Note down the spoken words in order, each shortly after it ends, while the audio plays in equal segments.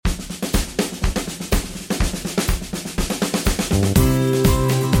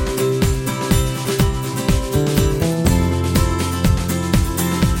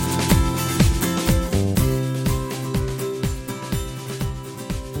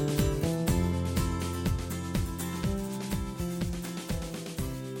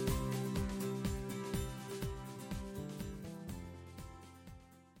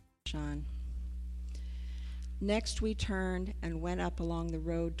Bashan. Next we turned and went up along the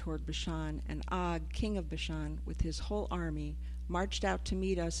road toward Bashan, and Og, king of Bashan, with his whole army, marched out to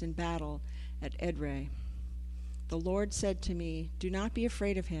meet us in battle at Edrei. The Lord said to me, "Do not be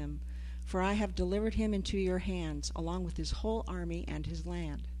afraid of him, for I have delivered him into your hands, along with his whole army and his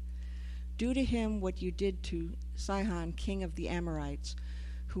land. Do to him what you did to Sihon, king of the Amorites,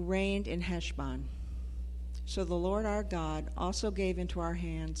 who reigned in Heshbon." So the Lord our God also gave into our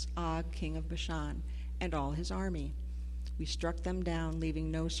hands Og, king of Bashan, and all his army. We struck them down, leaving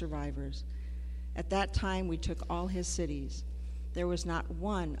no survivors. At that time we took all his cities. There was not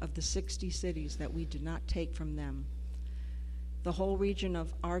one of the 60 cities that we did not take from them. The whole region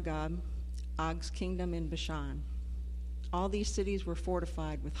of Argob, Og's kingdom in Bashan. All these cities were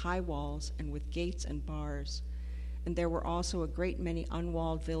fortified with high walls and with gates and bars, and there were also a great many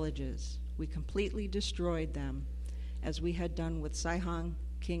unwalled villages. We completely destroyed them, as we had done with Sihon,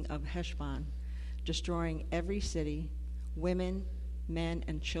 king of Heshbon, destroying every city, women, men,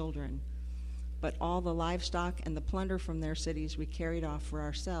 and children. But all the livestock and the plunder from their cities we carried off for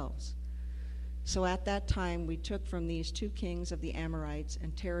ourselves. So at that time we took from these 2 kings of the Amorites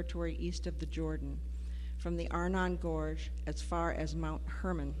and territory east of the Jordan, from the Arnon Gorge as far as Mount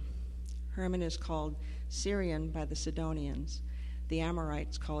Hermon. Hermon is called Syrian by the Sidonians. The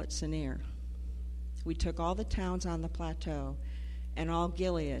Amorites call it Sinir. We took all the towns on the plateau, and all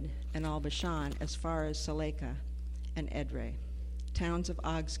Gilead, and all Bashan, as far as Salekah and Edrei, towns of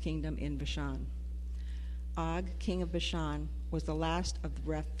Og's kingdom in Bashan. Og, king of Bashan, was the last of the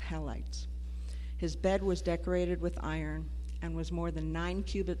Rephaites. His bed was decorated with iron, and was more than 9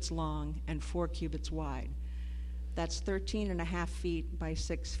 cubits long and 4 cubits wide. That's 13.5 feet by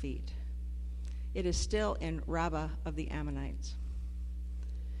 6 feet. It is still in Rabbah of the Ammonites.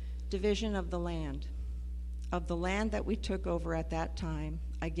 Division of the land. Of the land that we took over at that time,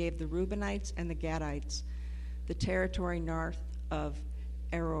 I gave the Reubenites and the Gadites the territory north of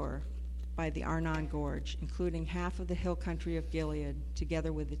Aroer by the Arnon Gorge, including half of the hill country of Gilead,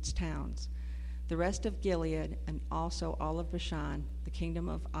 together with its towns. The rest of Gilead, and also all of Bashan, the kingdom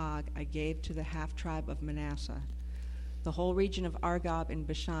of Og, I gave to the half-tribe of Manasseh. The whole region of Argob in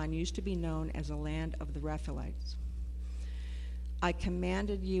Bashan used to be known as a land of the Rephaites. I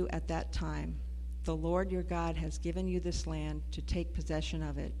commanded you at that time, "The Lord your God has given you this land to take possession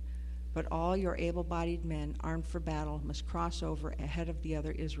of it, but all your able-bodied men armed for battle must cross over ahead of the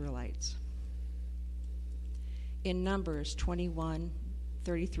other Israelites." In Numbers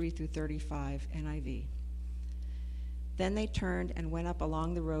 21:33-35 NIV. Then they turned and went up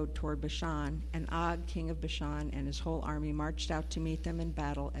along the road toward Bashan, and Og, king of Bashan, and his whole army marched out to meet them in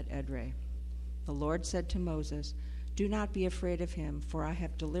battle at Edrei. The Lord said to Moses, "Do not be afraid of him, for I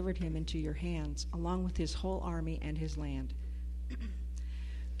have delivered him into your hands, along with his whole army and his land.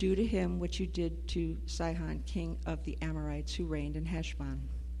 Do to him what you did to Sihon, king of the Amorites, who reigned in Heshbon."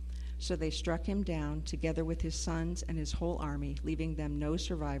 So they struck him down, together with his sons and his whole army, leaving them no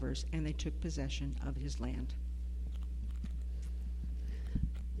survivors, and they took possession of his land.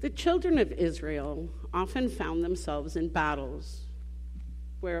 The children of Israel often found themselves in battles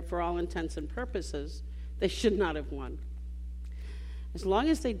where, for all intents and purposes, they should not have won. As long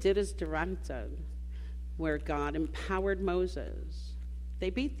as they did as directed, where God empowered Moses,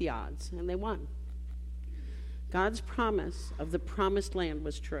 they beat the odds and they won. God's promise of the promised land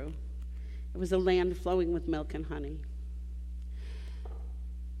was true. It was a land flowing with milk and honey.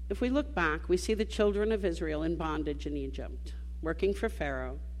 If we look back, we see the children of Israel in bondage in Egypt, working for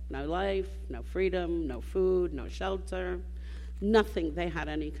Pharaoh. No life, no freedom, no food, no shelter, nothing they had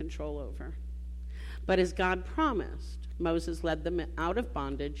any control over. But as God promised, Moses led them out of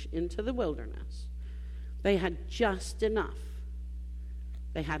bondage into the wilderness. They had just enough.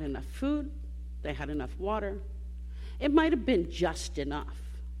 They had enough food, they had enough water. It might have been just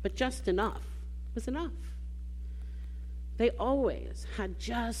enough, but just enough was enough. They always had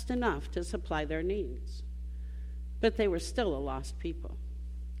just enough to supply their needs, but they were still a lost people.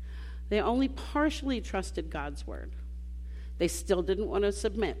 They only partially trusted God's word. They still didn't want to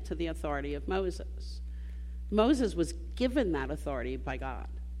submit to the authority of Moses. Moses was given that authority by God,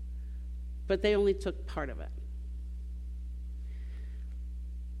 but they only took part of it.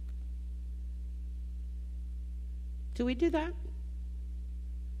 Do we do that?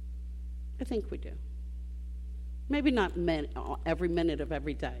 I think we do. Maybe not every minute of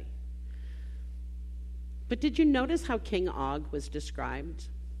every day. But did you notice how King Og was described?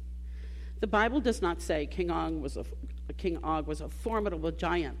 The Bible does not say King Og was a formidable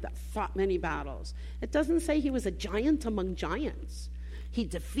giant that fought many battles. It doesn't say he was a giant among giants. He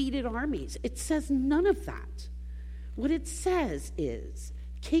defeated armies. It says none of that. What it says is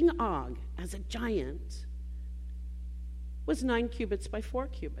King Og, as a giant, was 9 cubits by 4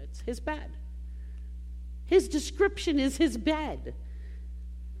 cubits, his bed. His description is his bed.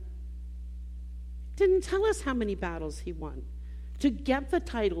 Didn't tell us how many battles he won to get the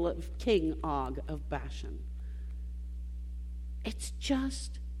title of King Og of Bashan. It's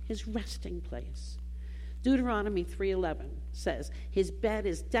just his resting place. Deuteronomy 3:11 says, his bed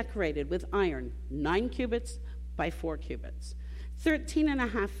is decorated with iron, 9 cubits by 4 cubits,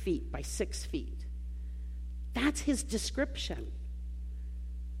 13.5 feet by 6 feet. That's his description.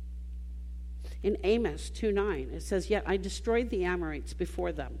 In Amos 2:9, it says, yet I destroyed the Amorites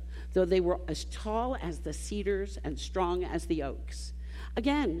before them, though they were as tall as the cedars and strong as the oaks.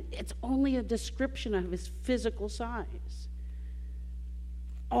 Again, it's only a description of his physical size.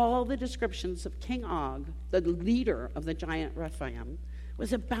 All the descriptions of King Og, the leader of the giant Rephaim,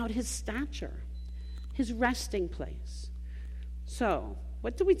 was about his stature, his resting place. So,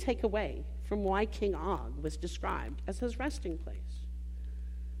 what do we take away from why King Og was described as his resting place?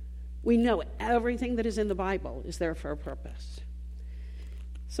 We know everything that is in the Bible is there for a purpose.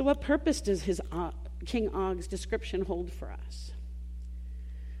 So what purpose does King Og's description hold for us?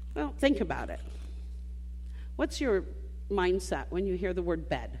 Well, think about it. What's your mindset when you hear the word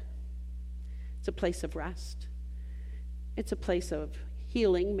bed? It's a place of rest. It's a place of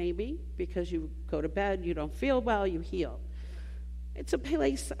healing, maybe, because you go to bed, you don't feel well, you heal. It's a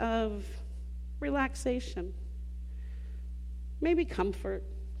place of relaxation, maybe comfort,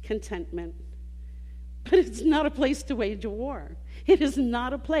 contentment. But it's not a place to wage a war. It is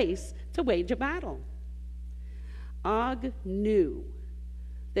not a place to wage a battle. Og knew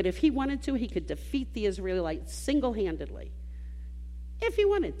that if he wanted to, he could defeat the Israelites single-handedly, if he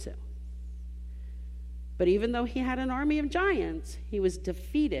wanted to. But even though he had an army of giants, he was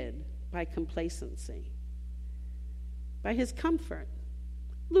defeated by complacency, by his comfort,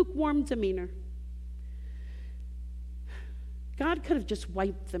 lukewarm demeanor. God could have just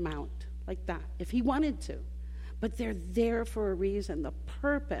wiped them out like that if he wanted to. But they're there for a reason. The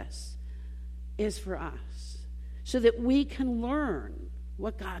purpose is for us, so that we can learn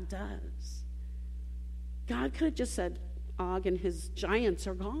what God does. God could have just said, Og and his giants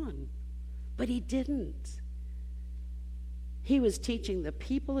are gone. But he didn't. He was teaching the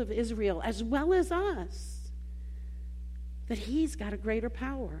people of Israel, as well as us, that he's got a greater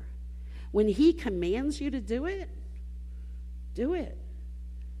power. When he commands you to do it, do it.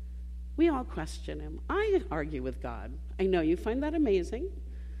 We all question him. I argue with God. I know you find that amazing,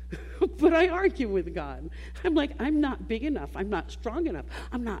 but I argue with God. I'm like, I'm not big enough. I'm not strong enough.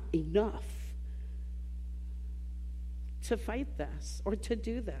 I'm not enough to fight this or to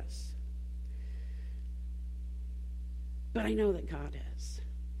do this. But I know that God is.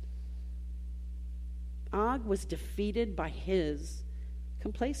 Og was defeated by his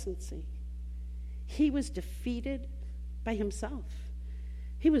complacency. He was defeated by himself.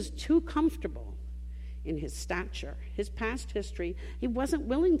 He was too comfortable in his stature, his past history. He wasn't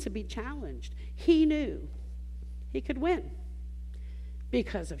willing to be challenged. He knew he could win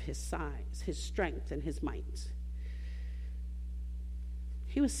because of his size, his strength, and his might.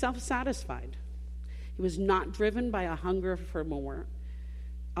 He was self-satisfied. He was not driven by a hunger for more.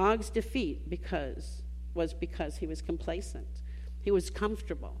 Og's defeat was because he was complacent. He was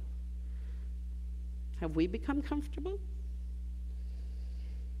comfortable. Have we become comfortable?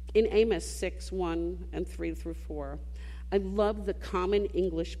 In Amos 6:1-3-4, I love the Common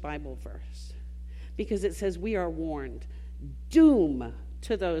English Bible verse because it says, we are warned, doom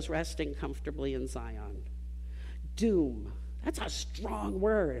to those resting comfortably in Zion. Doom. That's a strong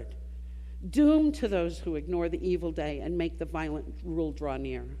word. Doom to those who ignore the evil day and make the violent rule draw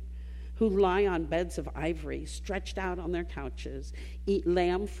near, who lie on beds of ivory, stretched out on their couches, eat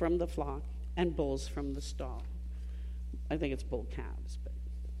lamb from the flock and bulls from the stall. I think it's bull calves, but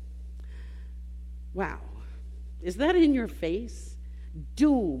wow. Is that in your face?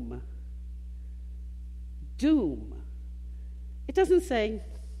 Doom. Doom. It doesn't say,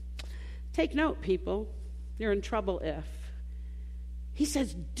 take note, people, you're in trouble if. He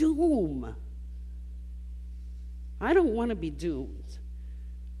says doom. I don't want to be doomed.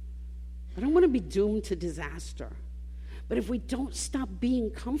 I don't want to be doomed to disaster. But if we don't stop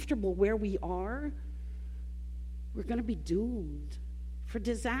being comfortable where we are, we're going to be doomed for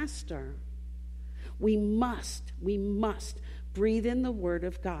disaster. We must breathe in the word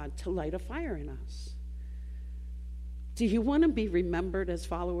of God to light a fire in us. Do you want to be remembered as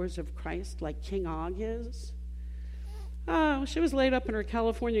followers of Christ like King Og is? Oh, she was laid up in her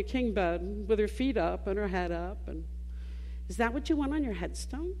California king bed with her feet up and her head up. And is that what you want on your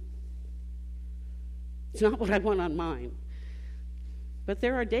headstone? It's not what I want on mine. But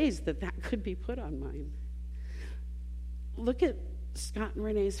there are days that could be put on mine. Look at Scott and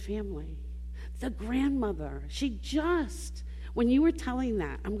Renee's family. The grandmother, when you were telling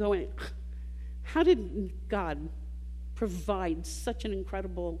that, I'm going, how did God provide such an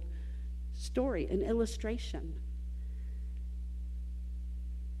incredible story, an illustration?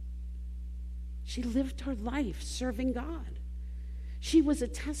 She lived her life serving God. She was a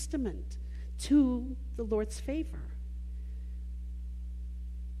testament to the Lord's favor.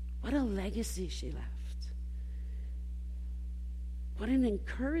 What a legacy she left. What an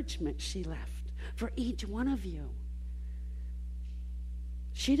encouragement she left for each one of you.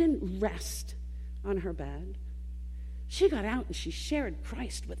 She didn't rest on her bed. She got out and she shared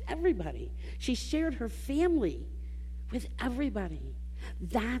Christ with everybody. She shared her family with everybody.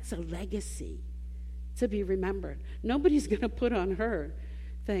 That's a legacy to be remembered. Nobody's going to put on her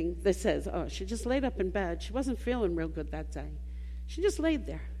thing that says, oh, she just laid up in bed. She wasn't feeling real good that day. She just laid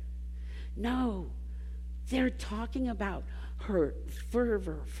there. No, they're talking about her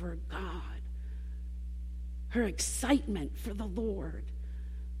fervor for God, her excitement for the Lord,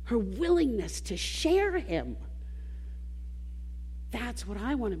 her willingness to share him. That's what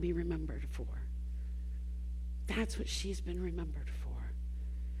I want to be remembered for. That's what she's been remembered for.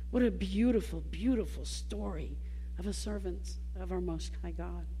 What a beautiful, beautiful story of a servant of our Most High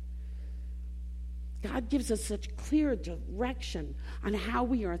God. God gives us such clear direction on how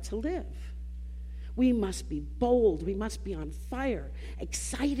we are to live. We must be bold. We must be on fire,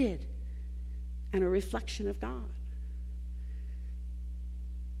 excited, and a reflection of God,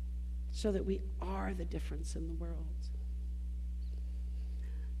 so that we are the difference in the world.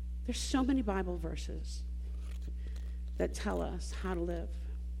 There's so many Bible verses that tell us how to live.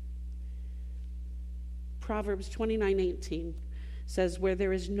 Proverbs 29:18 says, where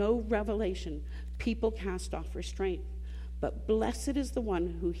there is no revelation, people cast off restraint. But blessed is the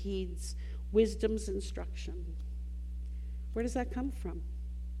one who heeds wisdom's instruction. Where does that come from?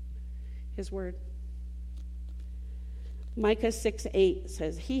 His word. Micah 6:8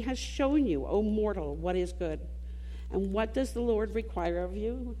 says, he has shown you, O mortal, what is good. And what does the Lord require of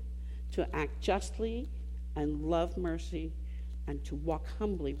you? To act justly and love mercy and to walk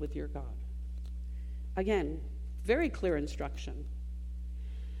humbly with your God. Again, very clear instruction.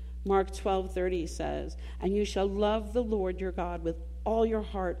 Mark 12:30 says, and you shall love the Lord your God with all your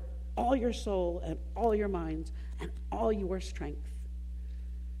heart, all your soul, and all your mind, and all your strength.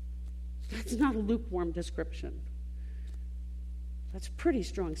 That's not a lukewarm description. That's a pretty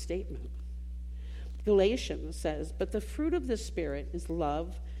strong statement. Galatians says, but the fruit of the Spirit is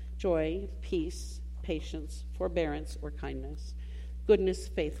love, joy, peace, patience, forbearance, or kindness, goodness,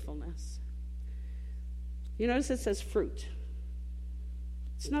 faithfulness. You notice it says fruit.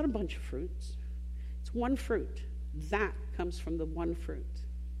 It's not a bunch of fruits. It's one fruit. That comes from the one fruit.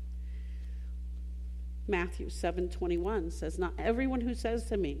 Matthew 7:21 says, not everyone who says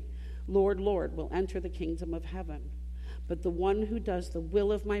to me, Lord, Lord, will enter the kingdom of heaven, but the one who does the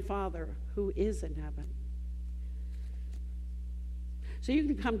will of my Father who is in heaven. So you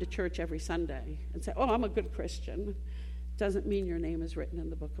can come to church every Sunday and say, oh, I'm a good Christian. Doesn't mean your name is written in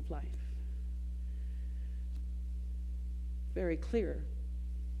the book of life. Very clear.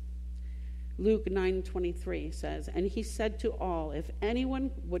 Luke 9:23 says, and he said to all, if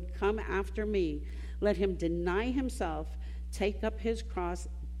anyone would come after me, let him deny himself, take up his cross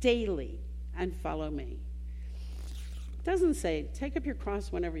daily, and follow me. It doesn't say, take up your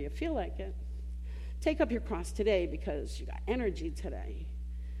cross whenever you feel like it. Take up your cross today because you got energy today.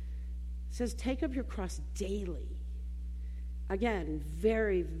 It says, take up your cross daily. Again,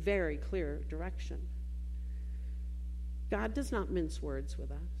 very, very clear direction. God does not mince words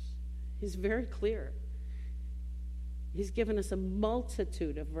with us. He's very clear. He's given us a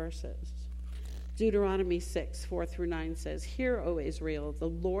multitude of verses. Deuteronomy 6:4-9 says, hear, O Israel, the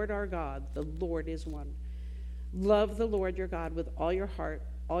Lord our God, the Lord is one. Love the Lord your God with all your heart,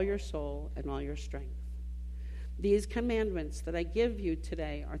 all your soul, and all your strength. These commandments that I give you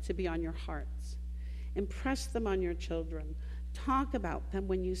today are to be on your hearts. Impress them on your children. Talk about them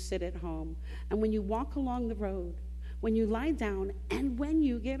when you sit at home and when you walk along the road, when you lie down and when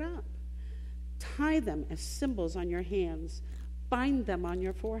you get up. Tie them as symbols on your hands. Bind them on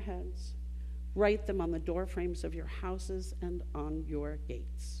your foreheads. Write them on the doorframes of your houses and on your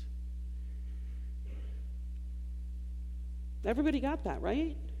gates. Everybody got that,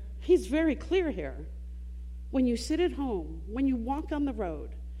 right? He's very clear here. When you sit at home, when you walk on the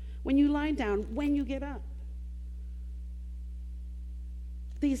road, when you lie down, when you get up.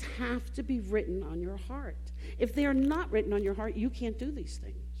 These have to be written on your heart. If they are not written on your heart, you can't do these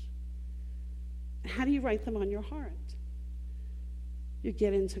things. How do you write them on your heart? You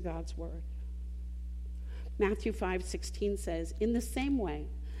get into God's word. Matthew 5:16 says, in the same way,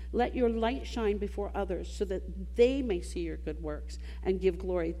 let your light shine before others so that they may see your good works and give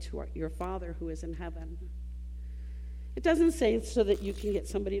glory to your Father who is in heaven. It doesn't say so that you can get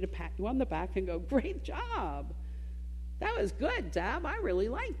somebody to pat you on the back and go, great job. That was good, Deb. I really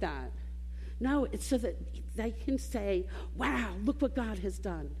like that. No, it's so that they can say, wow, look what God has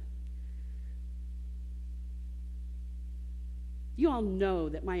done. You all know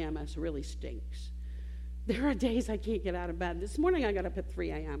that my MS really stinks. There are days I can't get out of bed. This morning I got up at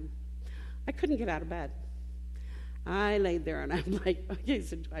 3 a.m. I couldn't get out of bed. I laid there and I'm like, okay,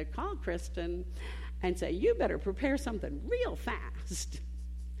 so do I call Kristen and say, you better prepare something real fast?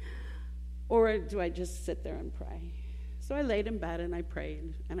 Or do I just sit there and pray? So I laid in bed and I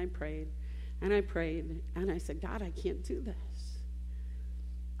prayed and I prayed and I prayed and I said, God, I can't do this.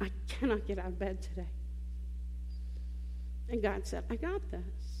 I cannot get out of bed today. And God said, I got this.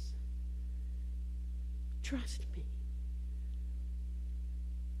 Trust me.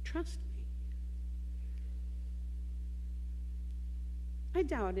 Trust me. I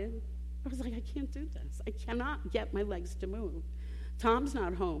doubted. I was like, I can't do this. I cannot get my legs to move. Tom's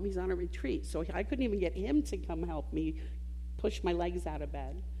not home. He's on a retreat, so I couldn't even get him to come help me push my legs out of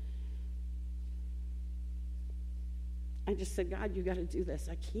bed. I just said, God, you got to do this.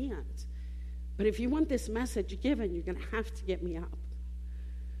 I can't. But if you want this message given, you're going to have to get me up.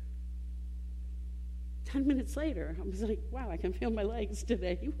 10 minutes later, I was like, wow, I can feel my legs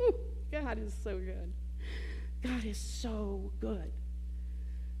today. Woo, God is so good. God is so good.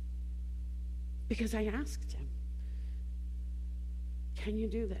 Because I asked him, can you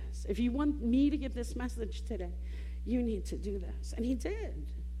do this? If you want me to give this message today, you need to do this. And he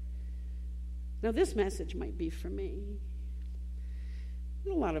did. Now, this message might be for me.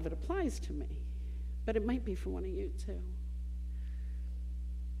 A lot of it applies to me, but it might be for one of you too.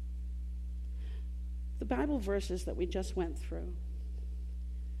 The Bible verses that we just went through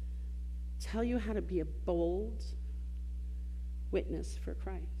tell you how to be a bold witness for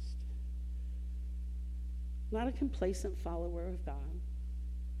Christ. Not a complacent follower of God.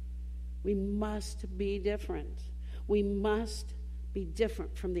 We must be different. We must be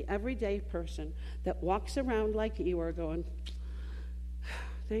different from the everyday person that walks around like Eeyore going,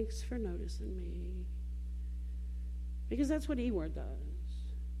 thanks for noticing me. Because that's what Eeyore does.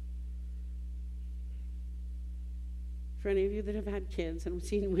 For any of you that have had kids and have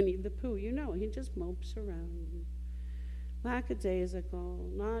seen Winnie the Pooh, you know he just mopes around. Lackadaisical,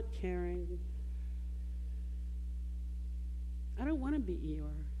 not caring. I don't want to be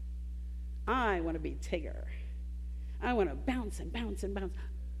Eeyore. I want to be Tigger. I want to bounce and bounce and bounce.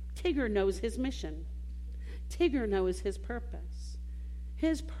 Tigger knows his mission. Tigger knows his purpose.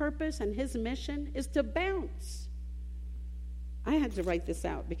 His purpose and his mission is to bounce. I had to write this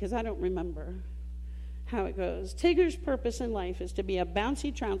out because I don't remember how it goes. Tigger's purpose in life is to be a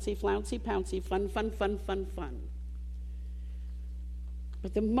bouncy, trouncy, flouncy, pouncy, fun, fun, fun, fun, fun.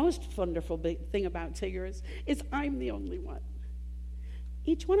 But the most wonderful thing about Tigger is I'm the only one.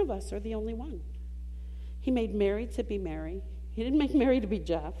 Each one of us are the only one. He made Mary to be Mary. He didn't make Mary to be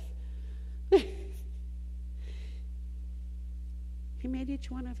Jeff. He made each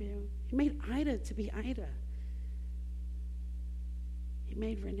one of you. He made Ida to be Ida. He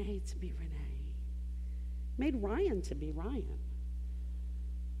made Renee to be Renee. He made Ryan to be Ryan.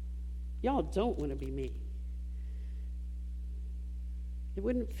 Y'all don't want to be me. It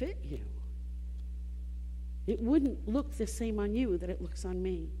wouldn't fit you. It wouldn't look the same on you that it looks on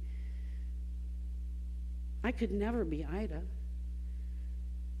me. I could never be Ida.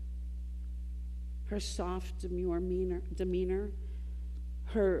 Her soft, demeanor,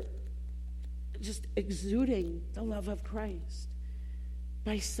 her just exuding the love of Christ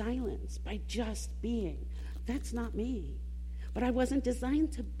by silence, by just being. That's not me. But I wasn't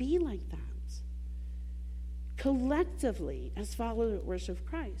designed to be like that. Collectively, as followers of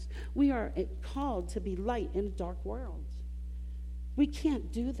Christ, we are called to be light in a dark world. We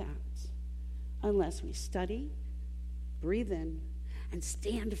can't do that unless we study, breathe in, and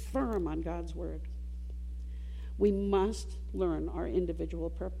stand firm on God's word. We must learn our individual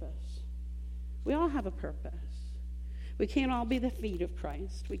purpose. We all have a purpose. We can't all be the feet of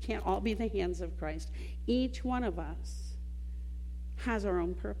Christ. We can't all be the hands of Christ. Each one of us has our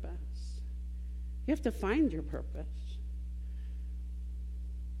own purpose. You have to find your purpose.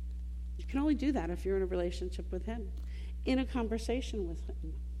 You can only do that if you're in a relationship with him, in a conversation with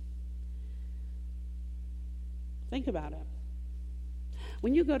him. Think about it.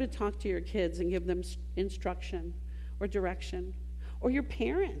 When you go to talk to your kids and give them instruction or direction, or your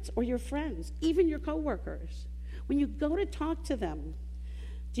parents or your friends, even your coworkers, when you go to talk to them,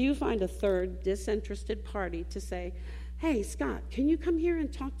 Do you find a third disinterested party to say, hey, Scott, can you come here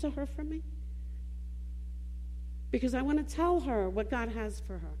and talk to her for me? Because I want to tell her what God has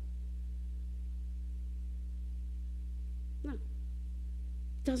for her. No. It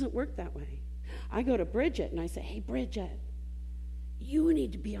doesn't work that way. I go to Bridget and I say, hey, Bridget, you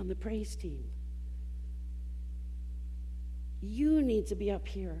need to be on the praise team. You need to be up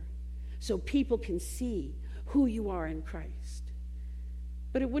here so people can see who you are in Christ.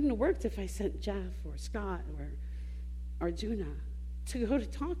 But it wouldn't have worked if I sent Jeff or Scott or Arjuna to go to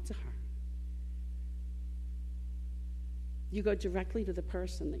talk to her. You go directly to the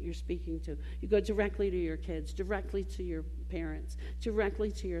person that you're speaking to. You go directly to your kids, directly to your parents,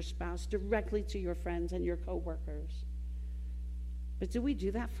 directly to your spouse, directly to your friends and your coworkers. But do we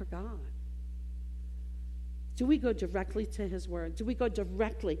do that for God? Do we go directly to his word? Do we go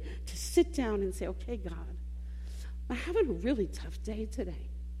directly to sit down and say, okay, God, I'm having a really tough day today.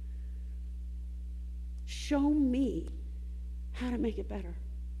 Show me how to make it better.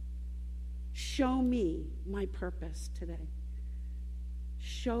 Show me my purpose today.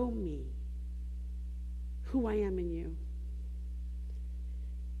 Show me who I am in you.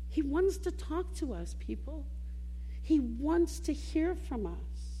 He wants to talk to us, people. He wants to hear from us.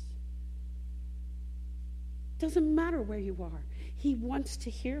 Doesn't matter where you are. He wants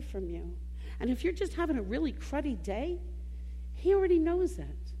to hear from you. And if you're just having a really cruddy day, he already knows that.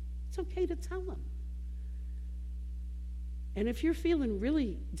 It's okay to tell him. And if you're feeling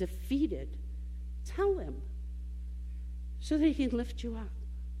really defeated, tell him so that he can lift you up.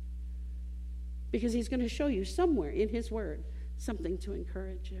 Because he's going to show you somewhere in his word something to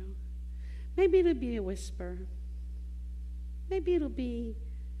encourage you. Maybe it'll be a whisper. Maybe it'll be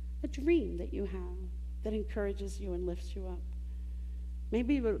a dream that you have that encourages you and lifts you up.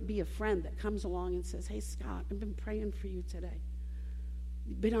 Maybe it'll be a friend that comes along and says, hey, Scott, I've been praying for you today.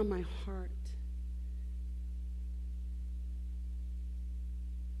 You've been on my heart.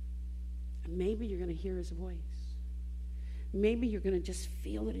 And maybe you're going to hear his voice. Maybe you're going to just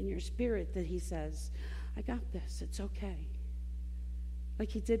feel it in your spirit that he says, I got this. It's okay. Like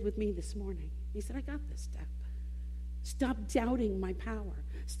he did with me this morning. He said, I got this, Deb. Stop doubting my power.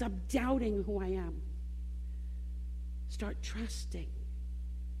 Stop doubting who I am. Start trusting.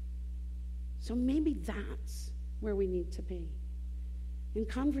 So maybe that's where we need to be. In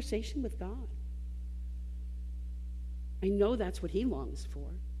conversation with God. I know that's what he longs for.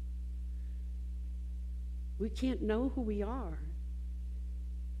 We can't know who we are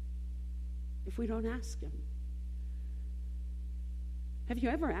if we don't ask him. Have you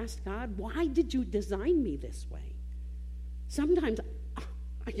ever asked God, why did you design me this way? Sometimes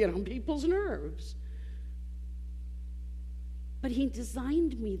I get on people's nerves. But he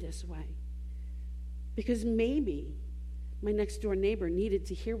designed me this way because maybe my next door neighbor needed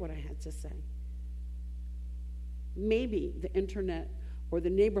to hear what I had to say. Maybe the internet or the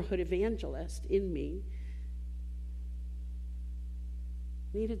neighborhood evangelist in me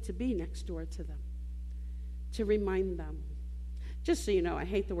needed to be next door to them, to remind them. Just so you know, I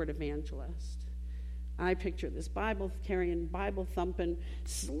hate the word evangelist. I picture this Bible-carrying, Bible-thumping,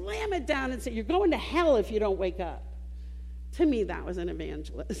 slam it down and say, you're going to hell if you don't wake up. To me, that was an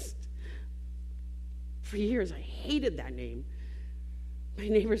evangelist. For years, I hated that name. My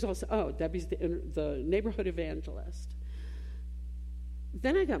neighbors all said, oh, Debbie's the neighborhood evangelist.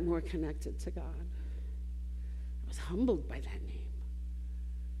 Then I got more connected to God. I was humbled by that name.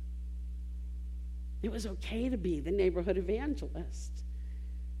 It was okay to be the neighborhood evangelist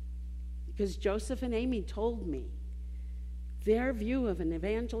because Joseph and Amy told me their view of an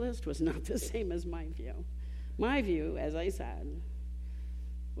evangelist was not the same as my view. My view, as I said,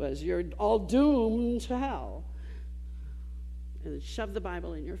 was you're all doomed to hell. And shove the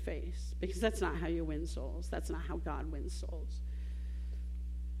Bible in your face because that's not how you win souls. That's not how God wins souls.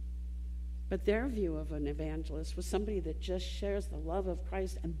 But their view of an evangelist was somebody that just shares the love of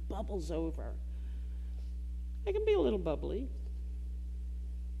Christ and bubbles over. I can be a little bubbly.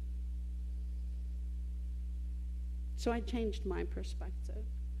 So I changed my perspective.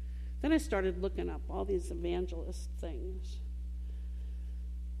 Then I started looking up all these evangelist things.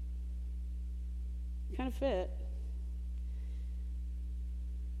 Kind of fit.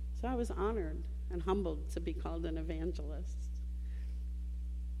 So I was honored and humbled to be called an evangelist.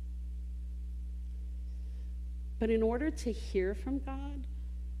 But in order to hear from God,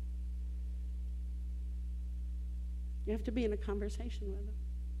 you have to be in a conversation with him.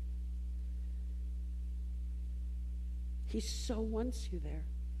 He so wants you there.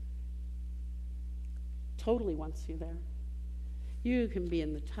 Totally wants you there. You can be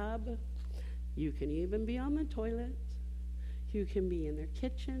in the tub. You can even be on the toilet. You can be in their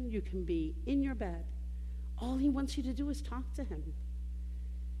kitchen. You can be in your bed. All he wants you to do is talk to him.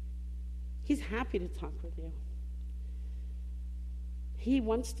 He's happy to talk with you. He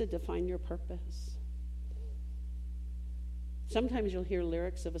wants to define your purpose. Sometimes you'll hear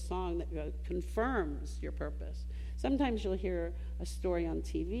lyrics of a song that confirms your purpose. Sometimes you'll hear a story on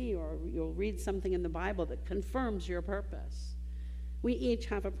TV, or you'll read something in the Bible that confirms your purpose. We each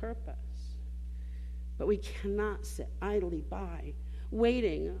have a purpose. But we cannot sit idly by,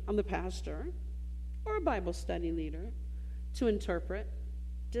 waiting on the pastor or a Bible study leader to interpret,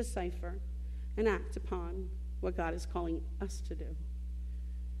 decipher, and act upon what God is calling us to do.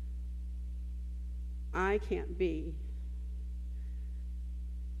 I can't be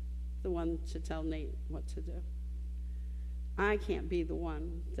the one to tell Nate what to do. I can't be the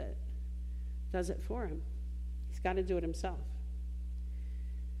one that does it for him. He's got to do it himself.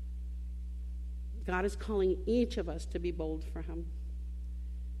 God is calling each of us to be bold for him.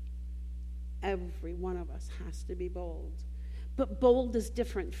 Every one of us has to be bold. But bold is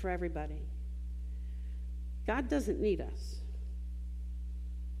different for everybody. God doesn't need us,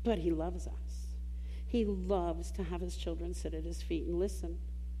 but he loves us. He loves to have his children sit at his feet and listen.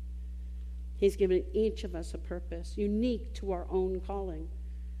 He's given each of us a purpose, unique to our own calling.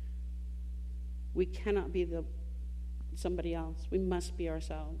 We cannot be somebody else. We must be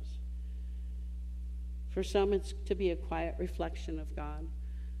ourselves. For some, it's to be a quiet reflection of God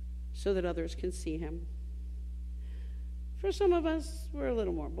so that others can see him. For some of us, we're a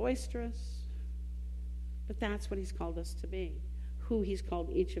little more boisterous, but that's what he's called us to be, who he's called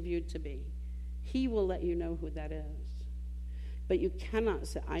each of you to be. He will let you know who that is. But you cannot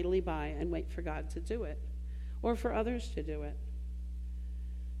sit idly by and wait for God to do it or for others to do it.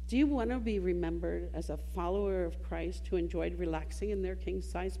 Do you want to be remembered as a follower of Christ who enjoyed relaxing in their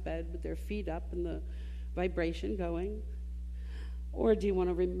king-size bed with their feet up and the vibration going? Or do you want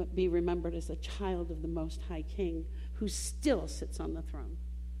to be remembered as a child of the Most High King who still sits on the throne?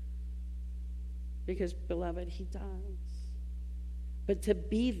 Because, beloved, he does. But to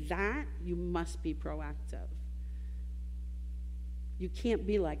be that, you must be proactive. You can't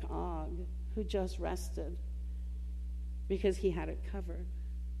be like Og, who just rested because he had it covered.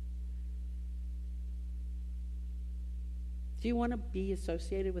 Do you want to be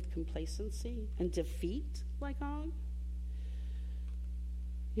associated with complacency and defeat like Og?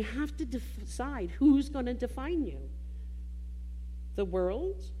 You have to decide who's going to define you. The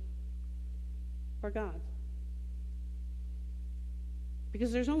world or God?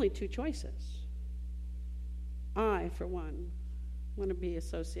 Because there's only two choices. I, for one, want to be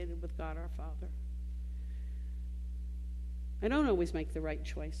associated with God our Father. I don't always make the right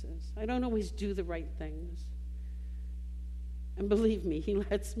choices. I don't always do the right things. And believe me, he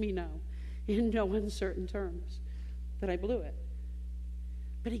lets me know in no uncertain terms that I blew it.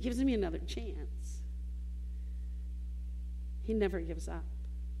 But he gives me another chance. He never gives up.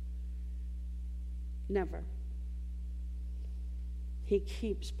 Never. He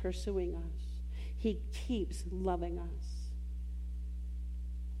keeps pursuing us. He keeps loving us.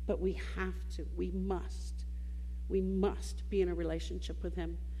 But we must be in a relationship with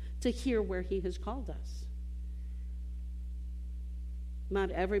him to hear where he has called us. Not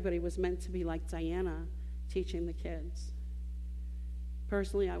everybody was meant to be like Diana teaching the kids.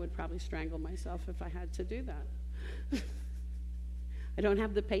 Personally, I would probably strangle myself if I had to do that. I don't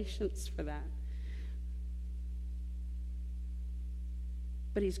have the patience for that.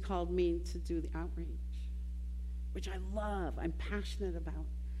 But he's called me to do the outreach, which I love, I'm passionate about.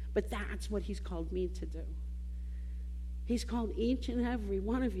 But that's what he's called me to do. He's called each and every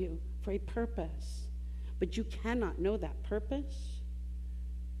one of you for a purpose. But you cannot know that purpose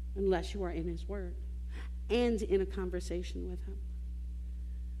unless you are in his word and in a conversation with him.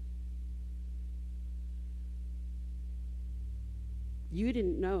 You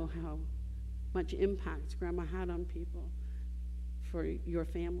didn't know how much impact Grandma had on people for your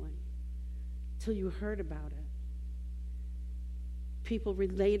family till you heard about it. People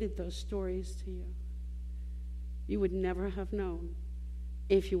related those stories to you. You would never have known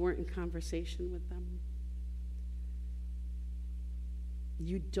if you weren't in conversation with them.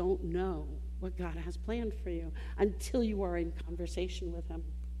 You don't know what God has planned for you until you are in conversation with him.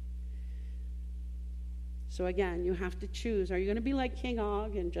 So again, you have to choose. Are you going to be like King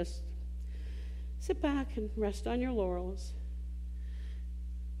Og and just sit back and rest on your laurels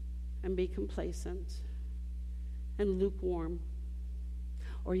and be complacent and lukewarm?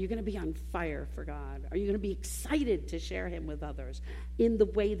 Or are you going to be on fire for God? Are you going to be excited to share him with others in the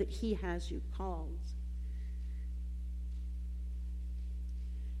way that he has you called?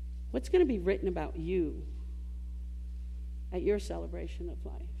 What's going to be written about you at your celebration of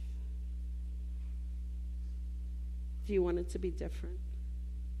life? Do you want it to be different?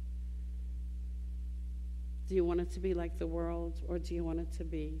 Do you want it to be like the world, or do you want it to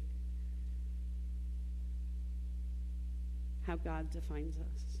be how God defines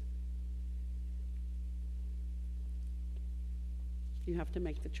us? You have to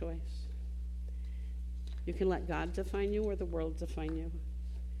make the choice. You can let God define you or the world define you.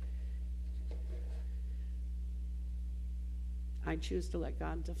 I choose to let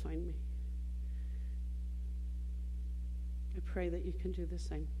God define me. I pray that you can do the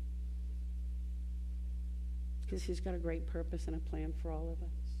same, because he's got a great purpose and a plan for all of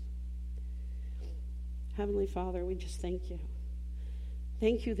us. Heavenly Father, we just thank you.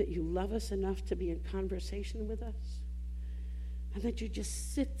 Thank you that you love us enough to be in conversation with us, and that you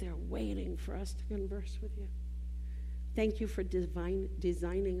just sit there waiting for us to converse with you. Thank you for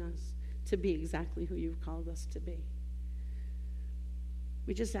designing us to be exactly who you've called us to be.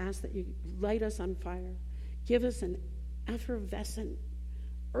 We just ask that you light us on fire. Give us an effervescent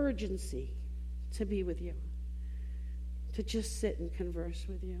urgency to be with you, to just sit and converse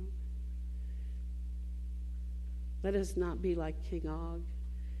with you. Let us not be like King Og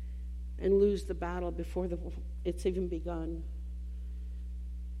and lose the battle before it's even begun.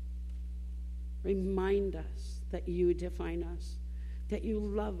 Remind us that you define us, that you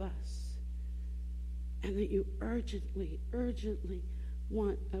love us, and that you urgently, urgently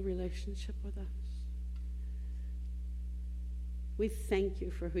want a relationship with us. We thank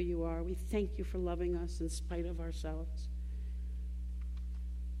you for who you are. We thank you for loving us in spite of ourselves.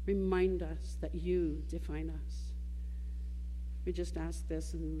 Remind us that you define us. We just ask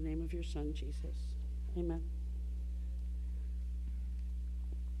this in the name of your Son, Jesus. Amen.